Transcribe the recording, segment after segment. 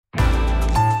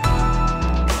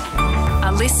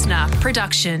listener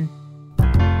production.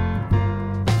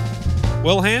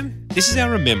 Well, Ham, this is our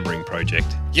remembering project.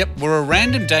 Yep, where a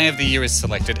random day of the year is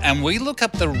selected and we look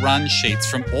up the run sheets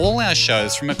from all our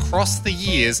shows from across the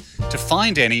years to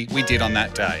find any we did on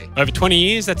that day. Over 20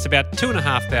 years, that's about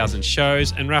 2,500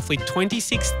 shows and roughly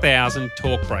 26,000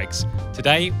 talk breaks.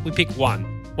 Today, we pick one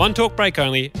talk break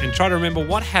only, and try to remember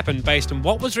what happened based on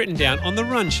what was written down on the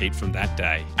run sheet from that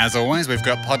day. As always, we've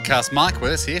got podcast Mike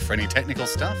with us here for any technical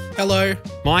stuff. Hello.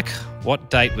 Mike, what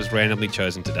date was randomly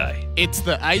chosen today? It's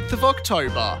the 8th of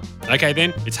October. Okay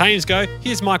then, it's Haim's go.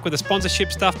 Here's Mike with the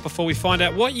sponsorship stuff before we find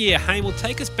out what year Haim will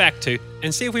take us back to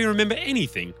and see if we remember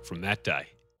anything from that day.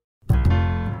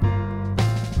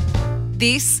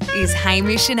 This is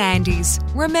Hamish and Andy's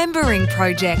Remembering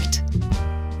Project.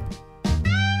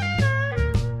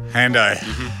 Hando,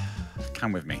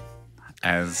 come with me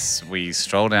as we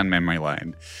stroll down memory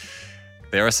lane.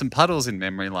 There are some puddles in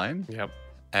memory lane. Yep.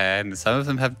 And some of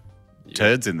them have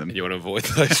turds in them. You want to avoid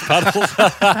those puddles?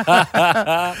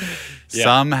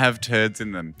 Some have turds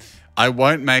in them. I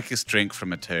won't make us drink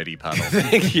from a turdy puddle.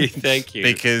 Thank you.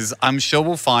 Because I'm sure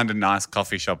we'll find a nice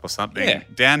coffee shop or something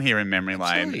down here in memory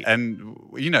lane. And,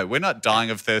 you know, we're not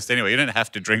dying of thirst anyway. You don't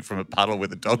have to drink from a puddle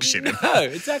with a dog shit in it. No,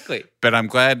 exactly. But I'm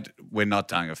glad we're not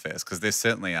dying of thirst because there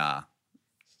certainly are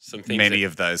Some things many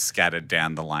of those scattered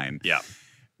down the lane. Yeah.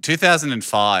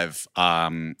 2005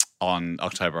 on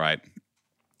October 8.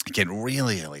 Again,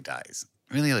 really early days.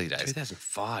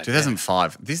 2005.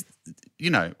 2005. This, you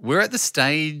know, we're at the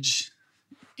stage,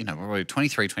 you know, we're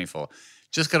 23, 24,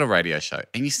 just got a radio show.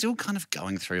 And you're still kind of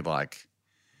going through like,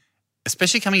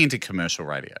 especially coming into commercial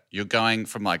radio, you're going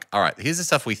from like, all right, here's the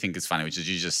stuff we think is funny, which is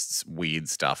you just weird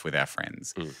stuff with our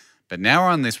friends. But now we're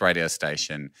on this radio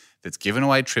station that's given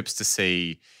away trips to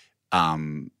see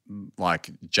like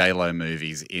J-Lo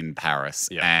movies in Paris.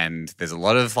 Yeah. And there's a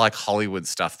lot of like Hollywood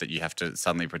stuff that you have to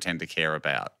suddenly pretend to care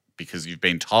about because you've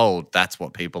been told that's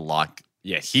what people like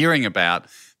hearing about.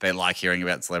 They like hearing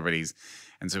about celebrities.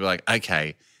 And so we're like,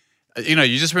 okay, you know,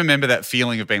 you just remember that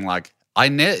feeling of being like,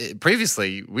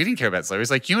 previously we didn't care about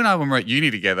celebrities. Like you and I, when we were at uni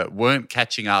together, weren't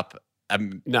catching up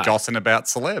and gossiping about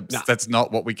celebs. No. That's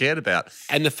not what we cared about.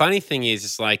 And the funny thing is,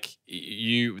 it's like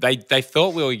they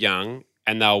thought we were young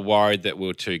and they were worried that we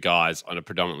were two guys on a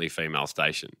predominantly female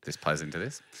station. This plays into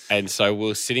this. And so we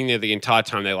were sitting there the entire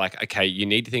time. They're like, okay, you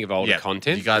need to think of older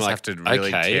content. You guys like, have to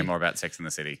really care more about Sex and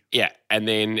the City. Yeah. And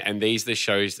these are the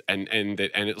shows and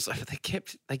it was like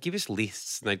they give us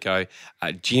lists and they'd go,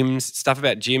 gyms, stuff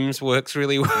about gyms works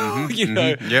really well. You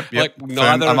know. Yep. Like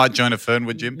I might join a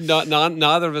Fernwood gym.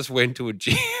 Neither of us went to a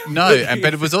gym. No,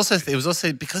 but it was also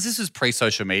because this was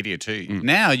pre-social media too.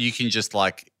 Now you can just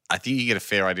like, I think you get a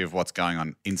fair idea of what's going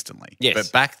on instantly. Yes.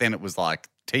 But back then it was like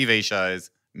TV shows,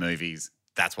 movies,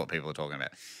 that's what people were talking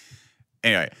about.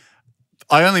 Anyway,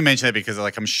 I only mention that because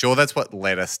like I'm sure that's what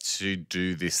led us to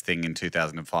do this thing in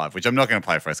 2005, which I'm not going to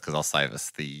play for us because I'll save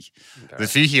us the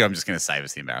few here. I'm just going to save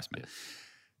us the embarrassment.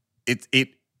 Yeah.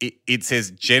 It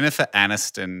says Jennifer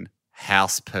Aniston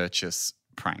house purchase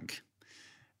prank.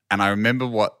 And I remember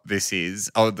what this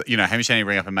is. Oh, you know, Hamish and Andy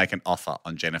ring up and make an offer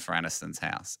on Jennifer Aniston's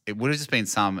house. It would have just been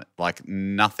some like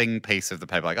nothing piece of the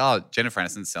paper, like, oh, Jennifer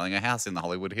Aniston's selling a house in the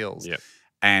Hollywood Hills. Yep.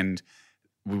 And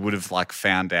we would have like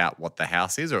found out what the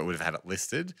house is, or it would have had it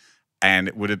listed, and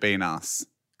it would have been us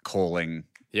calling.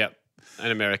 Yep. An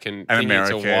American.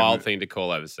 It's a wild thing to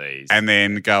call overseas. And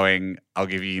then going, I'll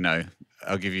give you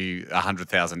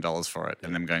 $100,000 for it.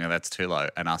 And them going, oh, that's too low.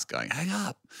 And us going, hang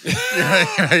up.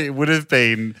 It would have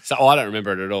been. So I don't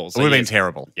remember it at all. So it would have been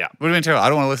terrible. Yeah. It would have been terrible. I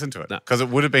don't want to listen to it because it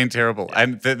would have been terrible. Yeah.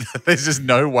 And there's just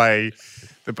no way.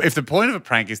 If the point of a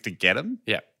prank is to get them,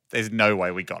 there's no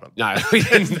way we got them. No.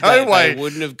 There's no way they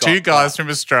wouldn't have got two guys from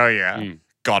Australia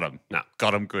got them. No.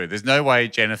 Got them good. There's no way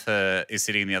Jennifer is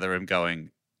sitting in the other room going,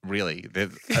 really?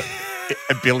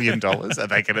 $1 billion? Are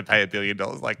they going to pay $1 billion?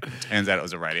 Like, turns out it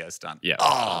was a radio stunt. Yeah.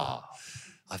 Oh,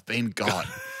 I've been got.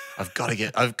 I've got to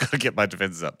get my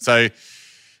defenses up. So,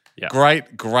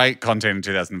 great content in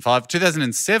 2005.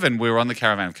 2007, we were on the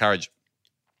Caravan of Courage.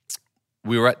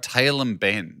 We were at Tailem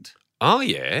Bend. Oh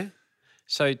yeah.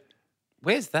 So,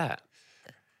 where's that?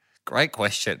 Great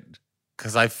question.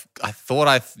 Because I thought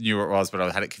I knew where it was, but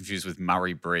I had it confused with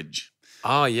Murray Bridge.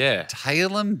 Oh yeah.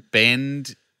 Tailem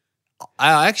Bend.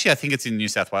 I think it's in New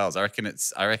South Wales. I reckon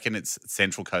it's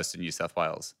Central Coast in New South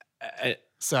Wales.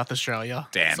 South Australia.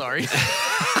 Damn. Sorry.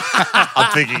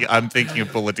 I'm thinking of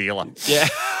Bulladila. Yeah.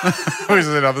 Which is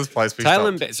another place we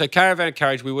stopped. So Caravan of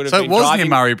Courage, we would have so been it was driving.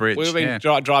 Near Murray Bridge. We would have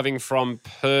been driving from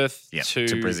Perth to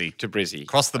Brizzy.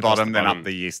 Across the bottom, then up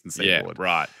the eastern seaboard. Yeah,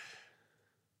 right.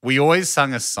 We always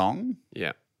sung a song.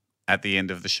 Yeah. at the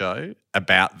end of the show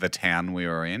about the town we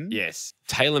were in. Yes.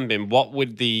 Tail and bend. What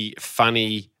would the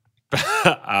funny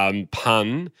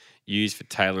pun used for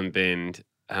tail and bend?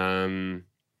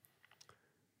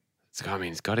 It's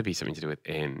got to be something to do with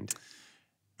end.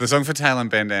 The song for Tail and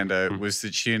Bend, Ando, was the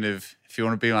tune of "If you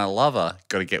want to be my lover,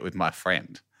 got to get with my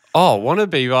friend." Oh, "Wanna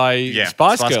Be" by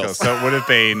Spice Girls. So it would have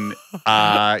been,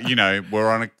 we're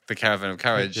on the Caravan of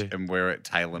Courage and we're at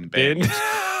Tail and Bend,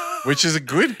 which is a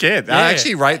good get. Yeah. I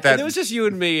actually rate that. And it was just you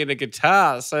and me and a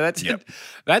guitar, so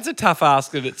that's a tough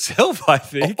ask in itself, I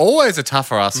think. Always a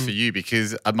tougher ask for you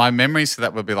because my memories for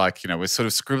that would be like, we're sort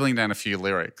of scribbling down a few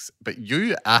lyrics, but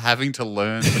you are having to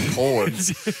learn the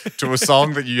chords to a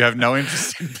song that you have no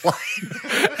interest in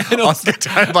playing on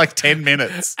guitar in like 10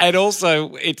 minutes. And also,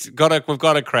 we've got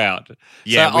a crowd.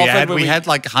 Yeah, so we had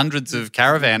like hundreds of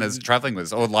caravanners traveling with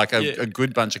us, or like a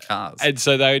good bunch of cars. And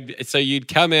so you'd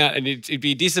come out and it'd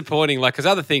be disappointing, like, because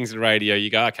other things in radio, you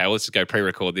go, okay, well, let's just go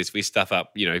pre-record this. We stuff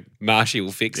up, Marshy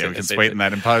will fix it. Yeah, we can sweeten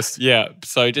that in post. Yeah,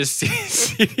 so just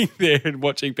sitting there and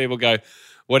watching people go,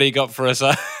 what do you got for us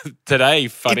today,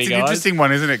 funny guys? It's an interesting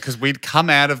one, isn't it? Because we'd come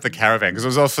out of the caravan, because it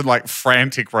was often like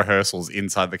frantic rehearsals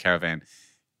inside the caravan.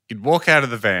 You'd walk out of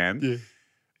the van. Yeah.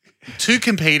 Two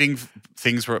competing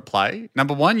things were at play.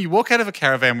 Number one, you walk out of a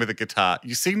caravan with a guitar.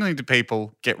 You're signaling to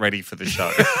people, get ready for the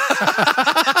show.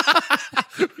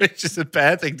 Which is a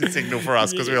bad thing to signal for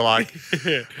us because we're like,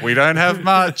 we don't have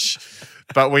much,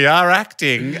 but we are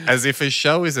acting as if a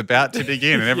show is about to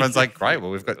begin. And everyone's like, great,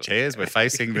 well, we've got chairs. We're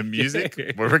facing the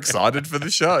music. We're excited for the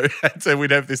show. And so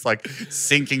we'd have this like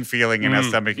sinking feeling in our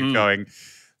stomach of going,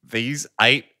 these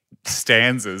 8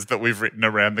 stanzas that we've written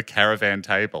around the caravan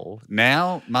table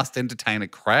now must entertain a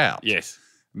crowd. Yes.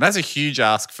 And that's a huge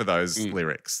ask for those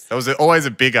lyrics. That was always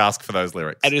a big ask for those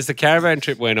lyrics. And as the caravan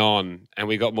trip went on and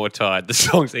we got more tired, the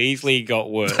songs easily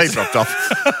got worse. They dropped off.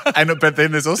 But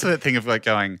then there's also that thing of like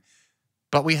going,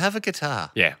 but we have a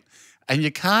guitar. Yeah. And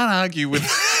you can't argue with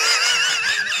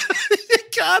you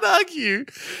can't argue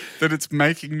that it's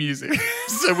making music.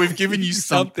 So we've given you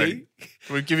something.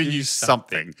 We've given you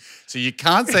something. So you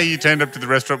can't say you turned up to the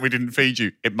restaurant, we didn't feed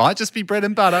you. It might just be bread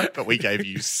and butter, but we gave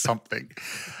you something.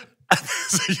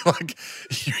 So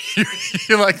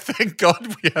you're like, thank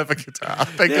God we have a guitar.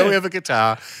 Thank God we have a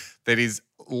guitar that is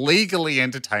legally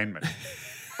entertainment.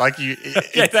 Like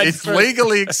it's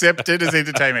legally accepted as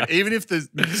entertainment, even if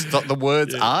the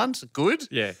words aren't good.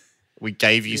 Yeah, we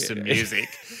gave you some music.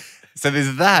 So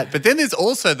there's that, but then there's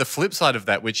also the flip side of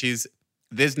that, which is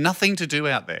there's nothing to do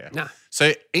out there. No.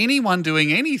 So anyone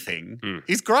doing anything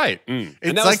is great. And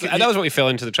that was what we fell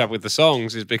into the trap with the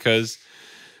songs, is because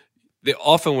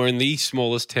often we're in the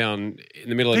smallest town in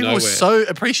the middle of nowhere. People were so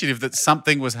appreciative that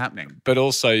something was happening. But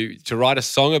also to write a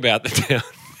song about the town,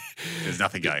 there's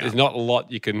nothing going on. There's not a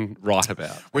lot you can write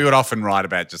about. We would often write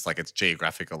about just like its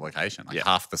geographical location. Like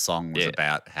half the song was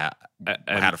about how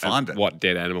to find it. What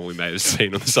dead animal we may have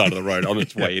seen on the side of the road on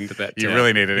its way into that town. You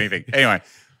really needed anything. Anyway,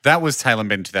 that was Tail and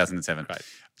Bend 2007. Right.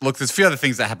 Look, there's a few other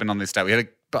things that happened on this day. We had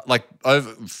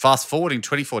fast forwarding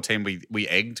 2014, we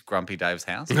egged Grumpy Dave's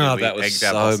house. Oh, we that was egged so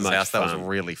our boss's much house. fun. That was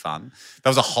really fun. That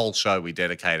was a whole show we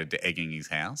dedicated to egging his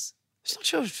house. I'm not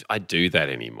sure if I do that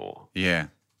anymore. Yeah.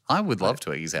 I would love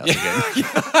to egg his house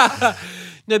again.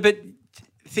 No, but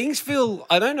things feel,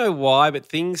 I don't know why, but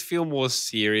things feel more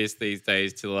serious these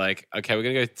days to like, okay, we're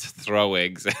going to go throw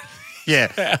eggs.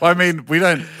 Yeah. Well, I mean, we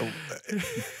don't...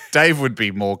 Dave would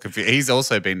be more confused. He's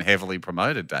also been heavily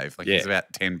promoted, Dave. Like he's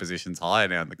about 10 positions higher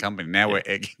now in the company. Now we're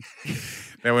egging.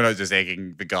 Now we're not just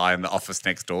egging the guy in the office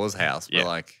next door's house. We're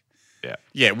like,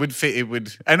 it would fit. It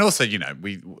would, and also,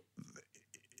 we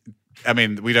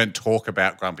don't talk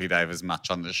about Grumpy Dave as much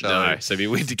on the show. No, so it'd be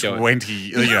weird to go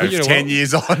 20, 10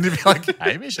 years on to be like,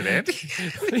 hey, Mish and Andy,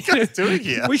 what are you guys doing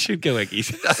here? We should go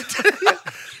eggies.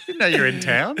 Didn't know you're in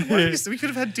town. We could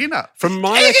have had dinner. From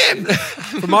my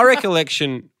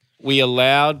recollection, we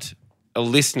allowed a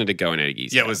listener to go in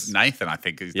Eggie's Yeah, house. it was Nathan, I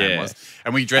think his name was.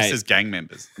 And we dressed as gang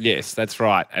members. Yes, that's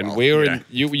right. And we were in,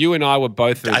 you and I were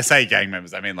both. I say gang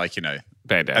members, I mean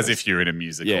bandanas. as if you're in a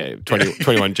musical. Yeah,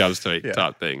 21 Jump Street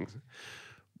type things.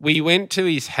 We went to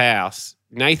his house.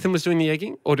 Nathan was doing the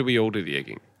egging, or did we all do the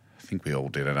egging? I think we all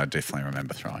did, and I definitely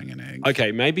remember throwing an egg.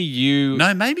 Okay, maybe you...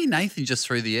 No, maybe Nathan just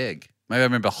threw the egg. Maybe I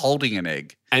remember holding an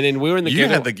egg. And then we were in the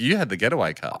getaway. You had the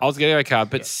getaway car. I was the getaway car,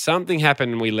 but something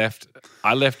happened and we left.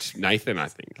 I left Nathan, I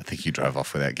think. I think you drove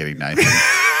off without getting Nathan.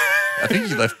 I think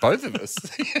you left both of us.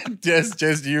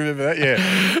 Jess, do you remember that?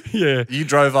 Yeah. Yeah. You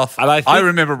drove off. And I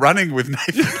remember running with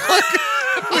Nathan.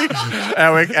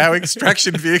 Our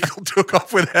extraction vehicle took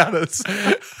off without us.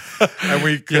 and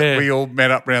we all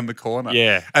met up round the corner.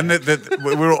 Yeah. And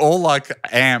we were all like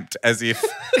amped as if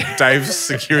Dave's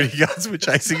security guards were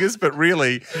chasing us, but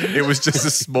really it was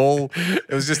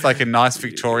just like a nice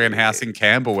Victorian house in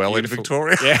Camberwell in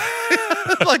Victoria. Yeah.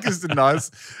 Like it's a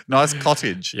nice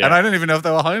cottage. Yeah. And I don't even know if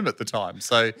they were home at the time.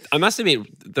 So I must admit,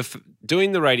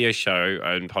 doing the radio show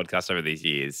and podcast over these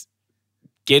years,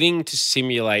 getting to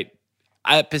simulate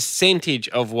a percentage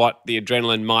of what the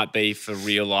adrenaline might be for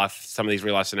real life, some of these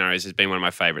real life scenarios has been one of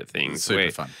my favourite things.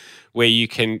 Super fun. Where you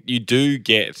do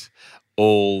get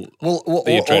all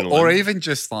the adrenaline. Or even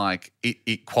just like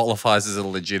it qualifies as a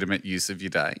legitimate use of your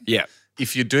day. Yeah.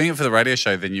 If you're doing it for the radio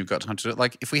show, then you've got time to do it.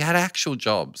 Like if we had actual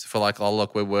jobs for like, oh,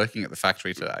 look, we're working at the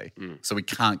factory today, so we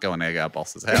can't go and egg our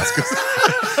boss's house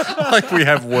because like we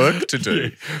have work to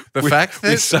do. The fact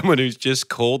that with someone who's just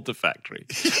called the factory.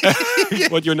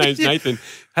 What your name's Nathan.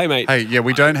 Hey, mate. Hey, yeah,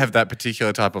 we don't have that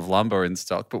particular type of lumber in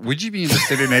stock, but would you be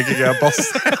interested in egging our boss's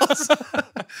house?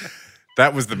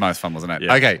 That was the most fun, wasn't it?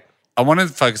 Yeah. Okay, I want to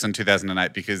focus on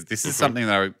 2008 because this is something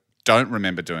that I don't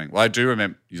remember doing. Well, I do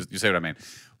remember. You see what I mean?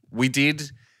 We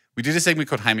did a segment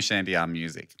called Hamish and Andy Are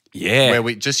Music. Yeah. Where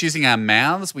we just using our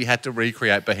mouths, we had to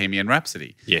recreate Bohemian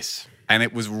Rhapsody. Yes. And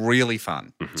it was really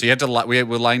fun. So you had to we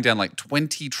were laying down like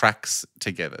 20 tracks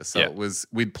together. So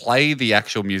we'd play the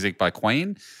actual music by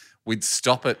Queen. We'd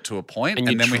stop it to a point,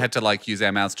 and then we had to like use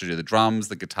our mouths to do the drums,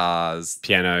 the guitars,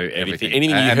 piano, everything. everything.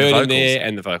 Anything you And heard the in there,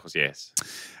 and the vocals, yes.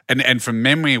 And from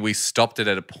memory, we stopped it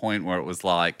at a point where it was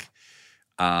like,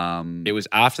 It was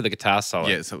after the guitar solo.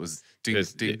 yeah, so it was ding,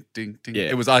 ding, ding, ding. Yeah.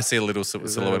 It was I See a Little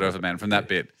Silhouette of a Man from that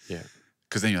bit. Yeah.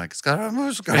 Because then you're like,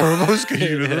 Scaramouche,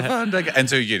 you to the fun day. And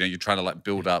so, you're trying to like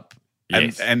build up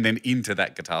Yes. and then into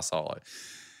that guitar solo.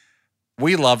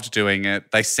 We loved doing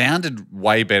it. They sounded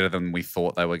way better than we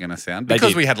thought they were going to sound They because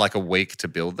did. we had like a week to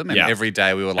build them, and Yeah. every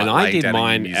day we were like, And I lay did down a new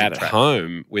mine music at track.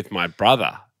 home with my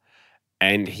brother.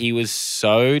 And he was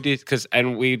so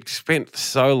and we'd spent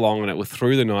so long on it. We're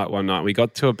through the night one night. We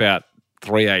got to about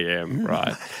 3 a.m.,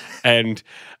 right? and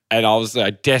I was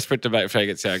desperate to make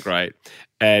it sound great.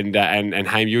 And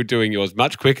Haim, you were doing yours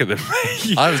much quicker than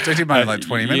me. I was doing mine in like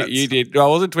 20 minutes. You did. No, I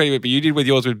wasn't 20 minutes, but you did with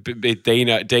yours with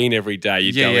Dean every day.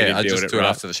 You'd go in and I just it do it right.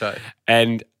 after the show.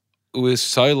 And it was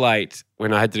so late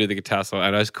when I had to do the guitar solo,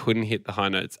 and I just couldn't hit the high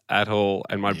notes at all.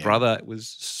 And my brother was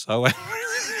so angry.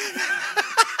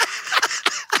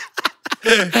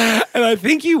 And I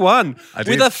think you won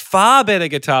with a far better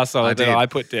guitar solo than I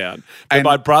put down. But And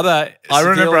my brother, I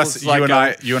remember still was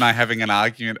like, you and I having an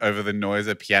argument over the noise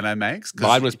a piano makes. 'Cause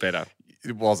mine was better.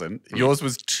 It wasn't. Yours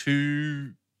was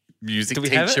too music Do we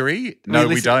have it? teachery. No,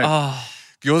 we don't. Oh.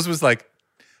 Yours was like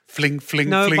fling, fling,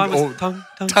 No, fling. mine was or tongue.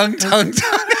 tongue.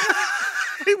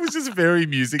 It was just very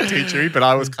music teachery, but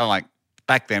I was kind of like,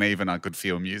 back then even I could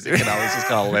feel music and I was just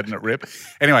kind of letting it rip.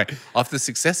 Anyway, after the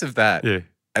success of that,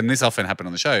 and this often happened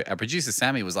on the show, our producer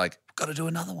Sammy was like, got to do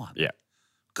another one. Yeah.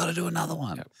 Got to do another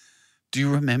one. Yep. Do you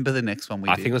remember the next one we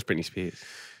I did? think it was Britney Spears.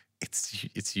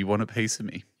 It's You Want a Piece of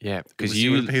Me. Yeah, It because was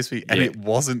You Want a Piece of Me, and it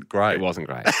wasn't great. It wasn't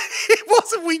great. It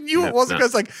wasn't. We knew it wasn't. No.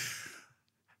 It's like,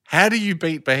 how do you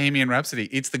beat Bohemian Rhapsody?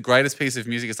 It's the greatest piece of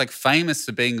music. It's like famous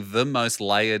for being the most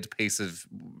layered piece of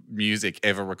music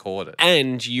ever recorded.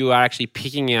 And you are actually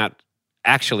picking out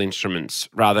actual instruments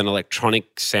rather than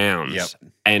electronic sounds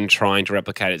and trying to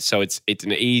replicate it. So it's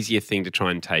an easier thing to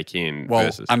try and take in. Well,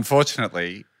 versus,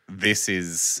 unfortunately, this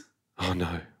is oh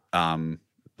no,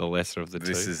 the lesser of the two.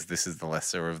 this is the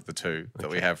lesser of the two that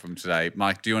we have from today.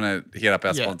 Mike, do you want to hit up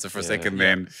our sponsor for a second?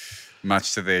 Then,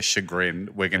 much to their chagrin,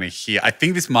 we're going to hear. I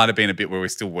think this might have been a bit where we're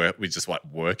just like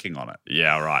working on it.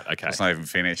 Yeah, right. Okay, It's not even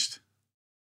finished.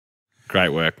 Great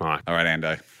work, Mike. All right,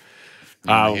 Ando. You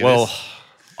wanna hear Well, this?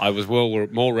 I was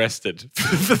more rested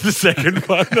for the second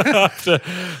one after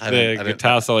the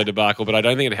guitar solo debacle, but I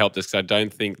don't think it helped us because I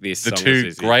don't think this the song two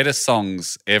was greatest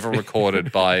songs ever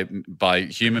recorded by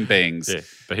human beings. Yeah,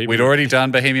 Bohemian- We'd already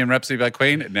done Bohemian Rhapsody by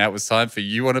Queen, and now it was time for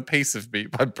You Want a Piece of Me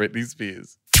by Britney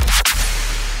Spears.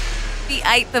 The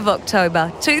 8th of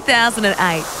October,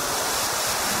 2008.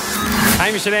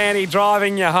 Hamish and Andy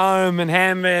driving you home,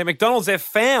 and McDonald's have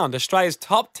found Australia's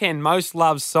top 10 most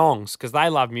loved songs because they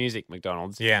love music,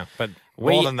 McDonald's. Yeah, but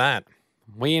We- more than that.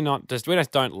 We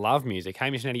just don't love music.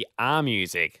 Hamish and Andy are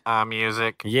music.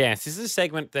 Music. Yes, this is a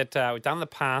segment that we've done in the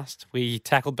past. We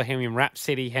tackled Bohemian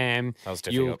Rhapsody, Ham. That was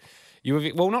difficult. You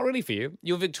were, well, not really for you.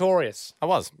 You were victorious. I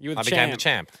was. You were the I became champ. the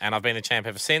champ, and I've been the champ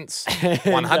ever since.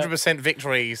 100%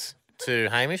 victories to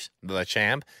Hamish, the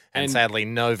champ, and sadly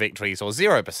no victories or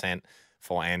 0%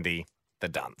 for Andy, the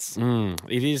dunce.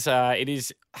 It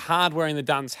is hard wearing the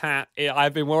dunce hat.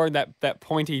 I've been wearing that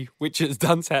pointy witch's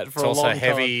dunce hat for It's a also long time.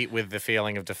 heavy with the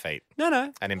feeling of defeat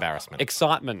No. and embarrassment.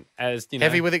 Excitement, as you know.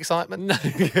 Heavy with excitement?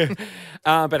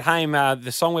 But Haim,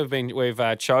 the song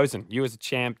we've chosen, you as a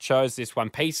champ chose this one,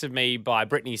 "Piece of Me" by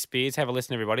Britney Spears. Have a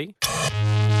listen, everybody.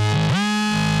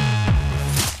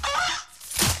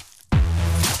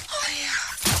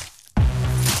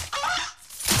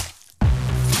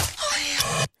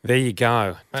 There you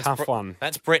go. Tough one.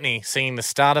 That's Britney singing the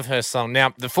start of her song.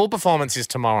 Now, the full performance is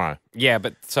tomorrow. Yeah,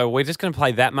 but so we're just going to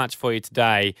play that much for you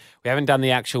today. We haven't done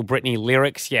the actual Britney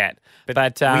lyrics yet.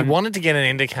 But we wanted to get an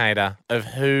indicator of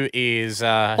who is...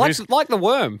 like the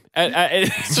worm.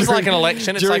 It's just like an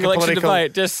election. It's During like a election political...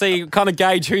 debate, just see, kind of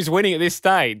gauge who's winning at this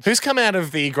stage. Who's come out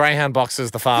of the Greyhound boxes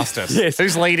the fastest? Yes.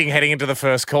 Who's leading heading into the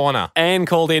first corner? Anne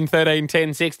called in 13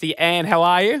 10 60. Anne, how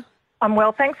are you? I'm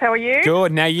well, thanks. How are you?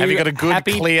 Good. Now Have you got a good,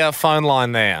 happy? clear phone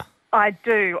line there? I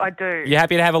do. You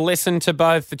happy to have a listen to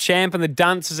both the champ and the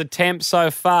dunce's attempt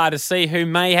so far to see who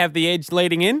may have the edge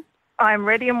leading in? I'm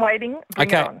ready and waiting.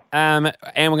 Bring it on. And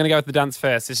we're going to go with the dunce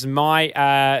first. This is my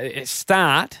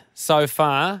start so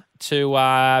far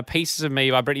to Pieces of Me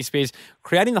by Britney Spears,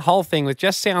 creating the whole thing with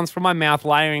just sounds from my mouth,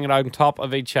 layering it on top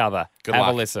of each other. Good Have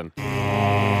luck. a listen.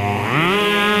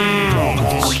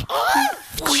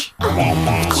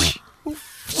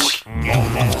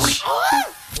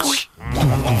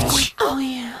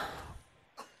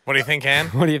 What do you think, Anne?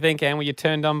 What do you think, Anne? Were you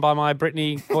turned on by my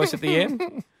Britney voice at the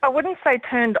end? I wouldn't say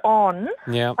turned on.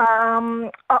 Yeah.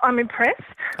 I'm impressed.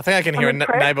 I think I can hear a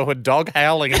impressed. neighbourhood dog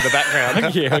howling in the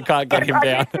background. Yeah, I can't get him I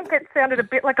down. do think it sounded a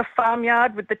bit like a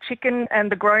farmyard with the chicken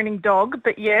and the groaning dog.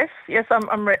 But yes,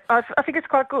 I think it's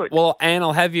quite good. Well, Anne,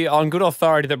 I'll have you on good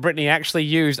authority that Britney actually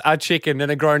used a chicken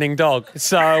and a groaning dog.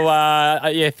 So,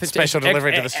 yeah. Special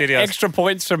delivery to the studios. Extra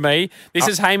points from me. This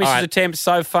is Hamish's all right. attempt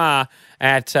so far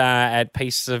at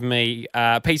Piece of Me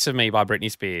by Britney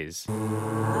Spears.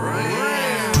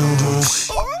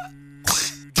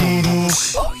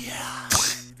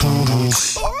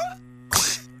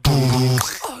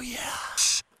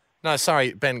 No,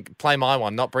 sorry, Ben, play my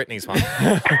one, not Britney's one.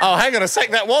 Oh, hang on a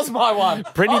sec, that was my one.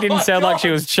 Britney didn't sound like she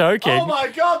was choking. Oh, my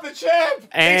God, the champ.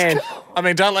 And I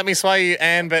mean, don't let me sway you,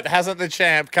 Anne, but hasn't the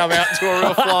champ come out to a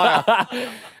real flyer?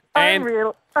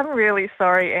 I'm really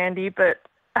sorry, Andy, but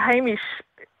Hamish,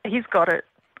 he's got it.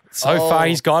 so far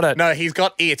he's got it. No, he's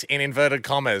got it in inverted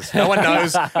commas. No one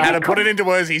knows how to put it into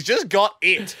words. He's just got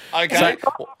it, okay?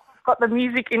 Got the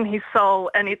music in his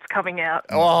soul, and it's coming out.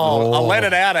 Oh, I'll let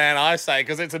it out, Anne, I say,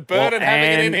 because it's a burden having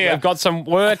it in And here. I've got some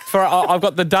work for. I've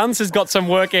got the dunce has got some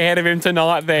work ahead of him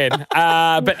tonight. Then,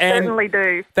 but Anne, Certainly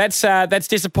do. that's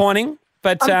disappointing.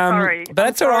 But I'm sorry. But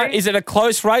that's I'm all right. sorry. Is it a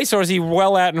close race or is he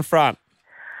well out in front?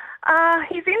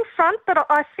 He's in front, but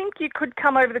I think you could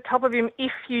come over the top of him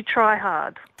if you try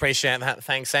hard. Appreciate that.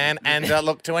 Thanks, Anne. And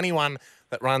look, to anyone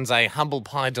that runs a humble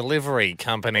pie delivery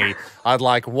company, I'd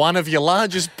like one of your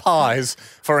largest pies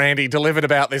for Andy delivered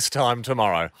about this time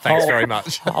tomorrow. Thanks very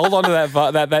much. Hold on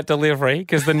to that delivery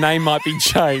because the name might be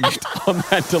changed on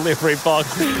that delivery box.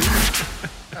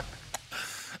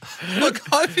 Look,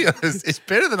 I'll be honest, it's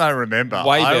better than I remember.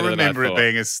 Way I better than I remember it thought.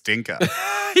 being a stinker.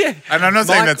 Yeah, And I'm not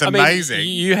saying Mike, that's I mean, amazing.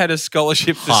 you had a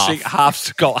scholarship for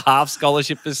half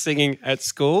scholarship for singing at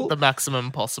school. The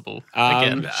maximum possible.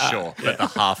 Again. Sure, but the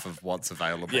half of what's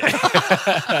available.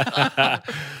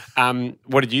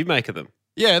 What did you make of them?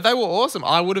 Yeah, they were awesome.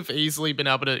 I would have easily been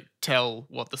able to tell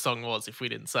what the song was if we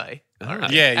didn't say.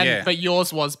 Yeah. But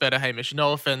yours was better, Hamish.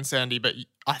 No offense, Andy, but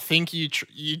I think you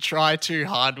try too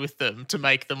hard with them to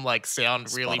make them like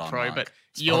sound really Spot on, pro. Mike. But Spot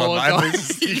you're on, mate.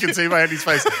 going, You can see by Andy's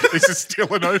face. This is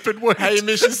still an open wound.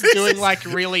 Hamish is doing like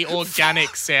really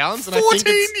organic sounds, and I 14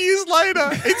 think it's, years later,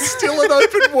 it's still an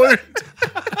open wound.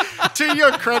 to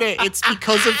your credit, it's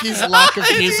because of his lack of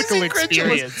It is musical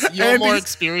incredulous. experience. You're And more he's-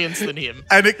 experienced than him.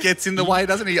 And it gets in the way,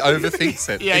 doesn't he? He overthinks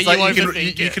it. Yeah, it's you like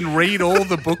overthink you it. can read all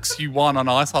the books you want on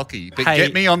ice hockey, but Hey,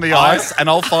 get me on the ice and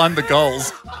I'll find the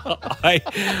goals.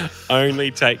 I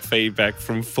only take feedback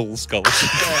from full scholarship.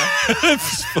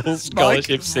 Full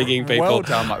scholarship singing people. Well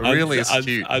done, mate. Really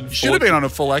astute. You should have been on a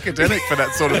full academic for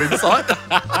that sort of insight.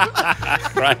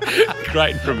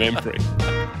 Great remembering.